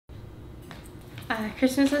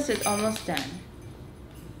Christmas list is almost done.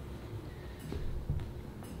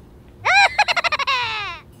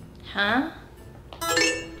 Huh?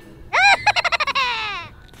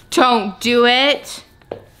 Don't do it.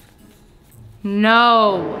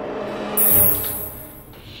 No.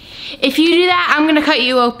 If you do that, I'm gonna cut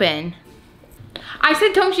you open. I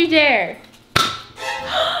said don't you dare.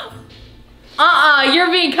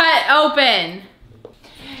 You're being cut open.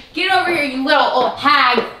 Get over here, you little old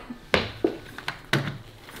hag.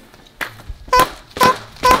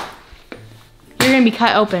 You're gonna be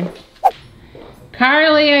cut open.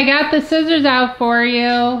 Carly, I got the scissors out for you.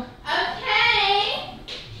 Okay.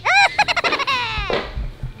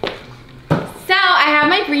 So I have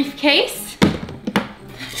my briefcase.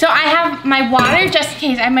 So I have my water just in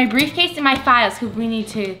case. I have my briefcase and my files because we need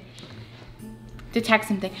to detect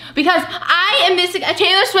something. Because I am missing a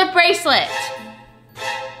Taylor Swift bracelet.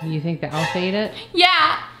 You think the elf ate it?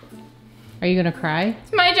 Yeah. Are you gonna cry?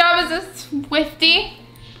 My job as a Swiftie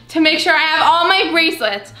to make sure I have all my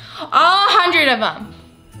bracelets. All 100 of them.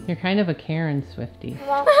 You're kind of a Karen Swiftie.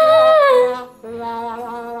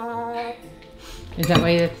 Is that why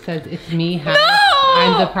it says it's me? Hi, No!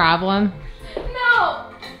 I'm the problem? No.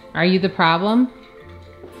 Are you the problem?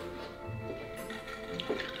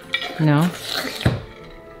 No?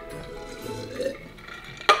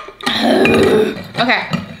 Okay.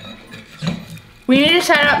 We need to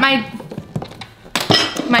set up my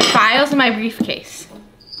files in my briefcase.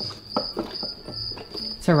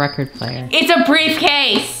 It's a record player. It's a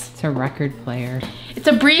briefcase. It's a record player. It's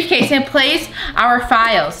a briefcase and it plays our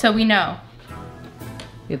files so we know.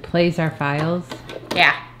 It plays our files?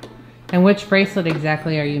 Yeah. And which bracelet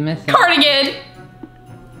exactly are you missing? Cardigan.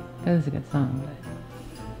 That was a good song, but...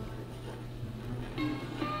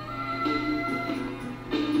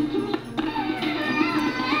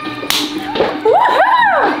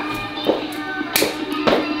 Woohoo!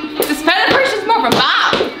 This feather person's more of a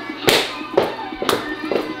bop.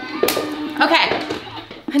 Okay.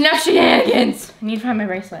 Enough shenanigans. I need to find my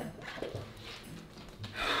bracelet.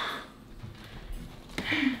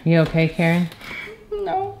 You okay, Karen?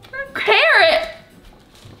 No. Carrot!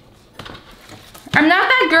 I'm not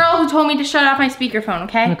that girl who told me to shut off my speakerphone,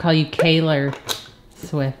 okay? I'm gonna call you Taylor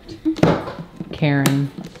Swift. Karen.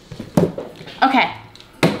 Okay.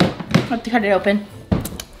 I have to cut it open.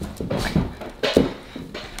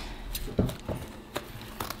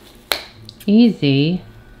 Easy.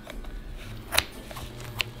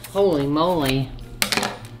 Holy moly.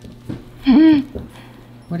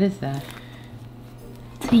 What is that?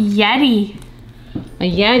 It's a Yeti.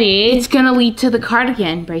 A Yeti? It's gonna lead to the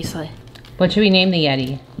cardigan bracelet. What should we name the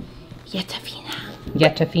Yeti? Yetafina.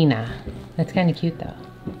 Yetafina. That's kind of cute though.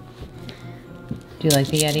 Do you like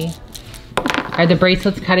the Yeti? Are the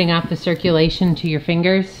bracelets cutting off the circulation to your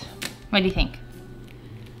fingers? What do you think?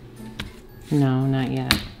 No, not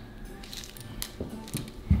yet.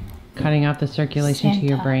 Cutting off the circulation to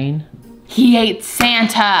your brain? He ate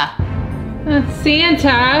Santa.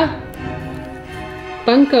 Santa!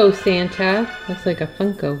 Funko Santa. Looks like a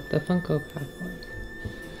Funko, the Funko Pop one.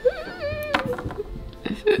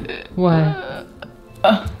 What?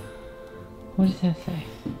 What does that say?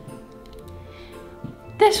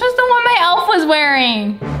 This was the one my elf was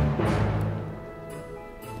wearing.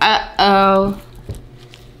 Uh-oh.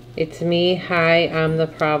 It's me. Hi, I'm the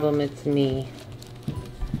problem. It's me.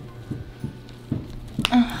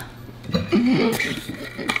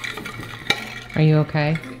 Are you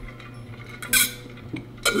okay?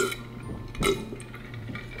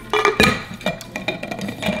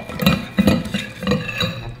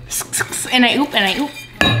 And I oop, and I oop.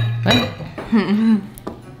 What?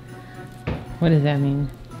 What does that mean?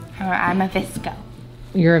 I'm a Visco.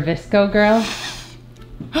 You're a Visco girl?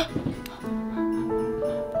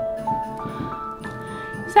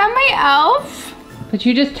 Is that my elf? But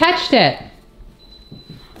you just touched it.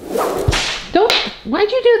 Don't,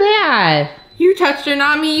 why'd you do that? You touched her,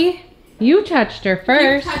 not me. You touched her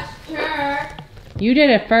first. You touched her. You did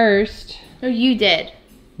it first. No, you did.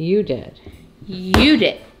 You did. You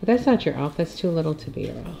did. But that's not your elf. That's too little to be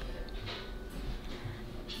your elf.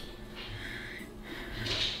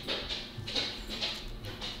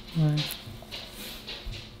 What?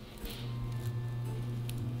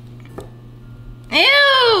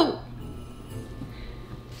 Ew!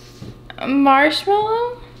 A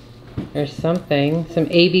marshmallow? Or something. Some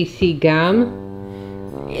ABC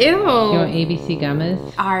gum. Ew. You know what ABC gum is?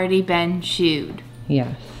 Already been chewed.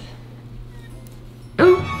 Yes.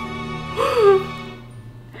 Ooh.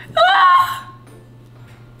 Ah!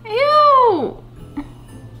 Ew.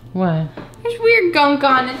 What? There's weird gunk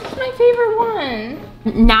on it. This is my favorite one.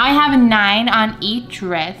 Now I have a 9 on each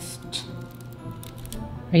wrist.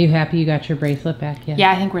 Are you happy you got your bracelet back yet?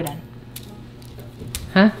 Yeah, I think we're done.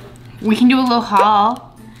 Huh? We can do a little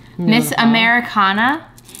haul. Miss Americana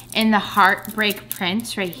and the Heartbreak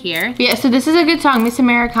Prince right here. Yeah, so this is a good song. Miss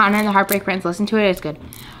Americana and the Heartbreak Prince. Listen to it, it's good.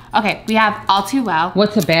 Okay, we have All Too Well.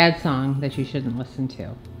 What's a bad song that you shouldn't listen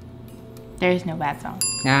to? There is no bad song.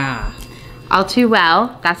 Ah. All Too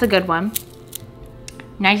Well, that's a good one.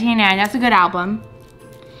 1989, that's a good album.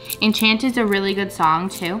 Enchanted's a really good song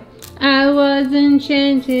too. I was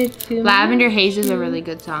enchanted too. Lavender Haze is a really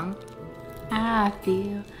good song. I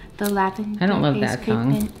feel the lavender I don't love haze that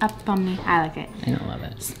song. creeping up on me. I like it. I don't love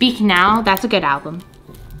it. Speak Now, that's a good album.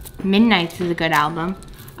 Midnight's is a good album.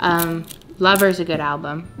 Lover's a good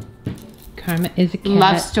album. Karma is a cat.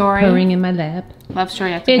 Love Story. Purring in my lap. Love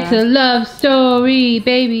Story, that's It's a love story,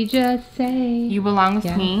 baby, just say. You Belong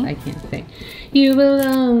With Me. I can't sing. You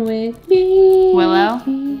belong with me. Willow.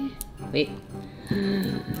 Wait.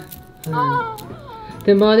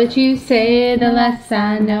 The more that you say, the less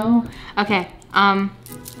I know. Okay,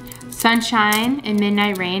 Sunshine and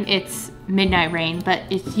Midnight Rain. It's Midnight Rain, but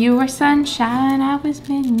it's you were sunshine, I was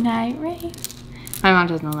midnight rain. My mom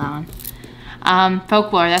doesn't know that one.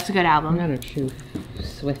 Folklore, that's a good album. I'm not a true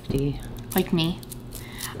Swiftie. Like me.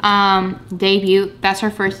 Debut, that's her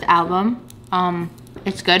first album.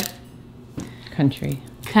 It's good. Country.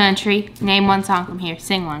 Country, name one song from here.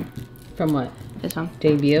 Sing one. From what? This one.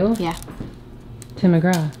 Debut? Yeah. Tim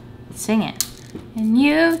McGraw. Sing it. And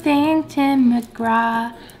you think Tim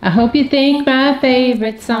McGraw. I hope you think my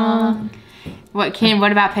favorite song.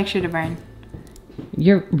 What about Picture to Burn?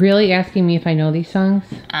 You're really asking me if I know these songs?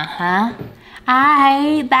 Uh-huh. I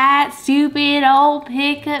hate that stupid old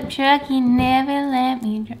pickup truck, you never let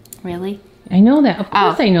me Really? I know that. Of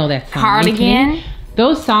course I know that song. Cardigan?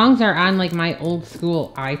 Those songs are on like my old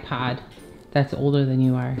school iPod. That's older than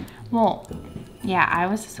you are. Well, yeah, I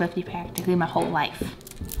was a Swiftie practically my whole life.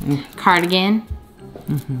 Cardigan?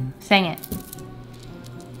 Sing it.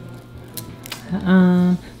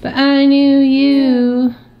 But I knew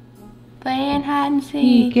you. Playing hide and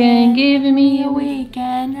seek and giving me a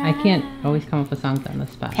weekend. I can't always come up with songs on the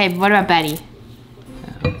spot. Okay, what about Betty?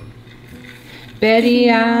 Betty,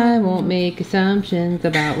 I won't make assumptions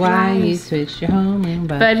about why you switched your home room,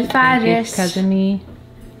 but if I just because of me.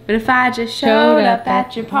 But if I just showed up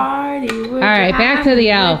at your party, would Alright, back to the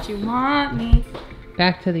elf. you want me?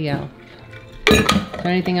 Back to the elf. Is there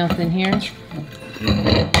anything else in here?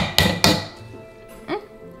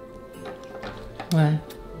 What?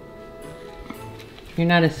 You're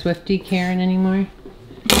not a Swiftie Karen anymore?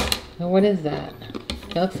 Oh, what is that?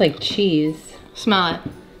 It looks like cheese. Smell it.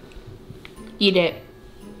 Eat it.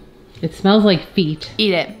 It smells like feet.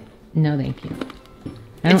 Eat it. No, thank you.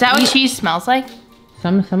 Is that what cheese smells like?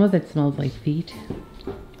 Some of it smells like feet.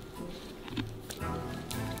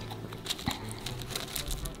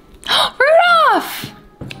 Rudolph!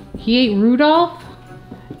 He ate Rudolph?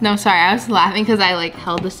 No, sorry, I was laughing because I like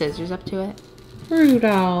held the scissors up to it.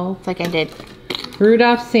 Rudolph. It's like I did.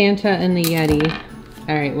 Rudolph, Santa, and the Yeti.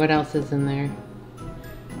 Alright, what else is in there?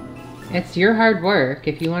 It's your hard work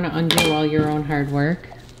if you want to undo all your own hard work.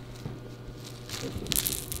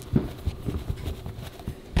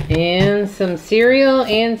 And some cereal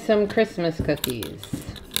and some Christmas cookies.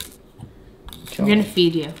 I'm gonna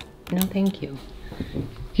feed you. No, thank you.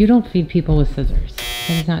 You don't feed people with scissors.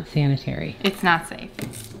 That is not sanitary. It's not safe.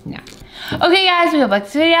 No. Okay guys, we hope you liked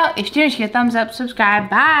this video. If you did, give a thumbs up, subscribe.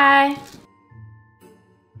 Bye.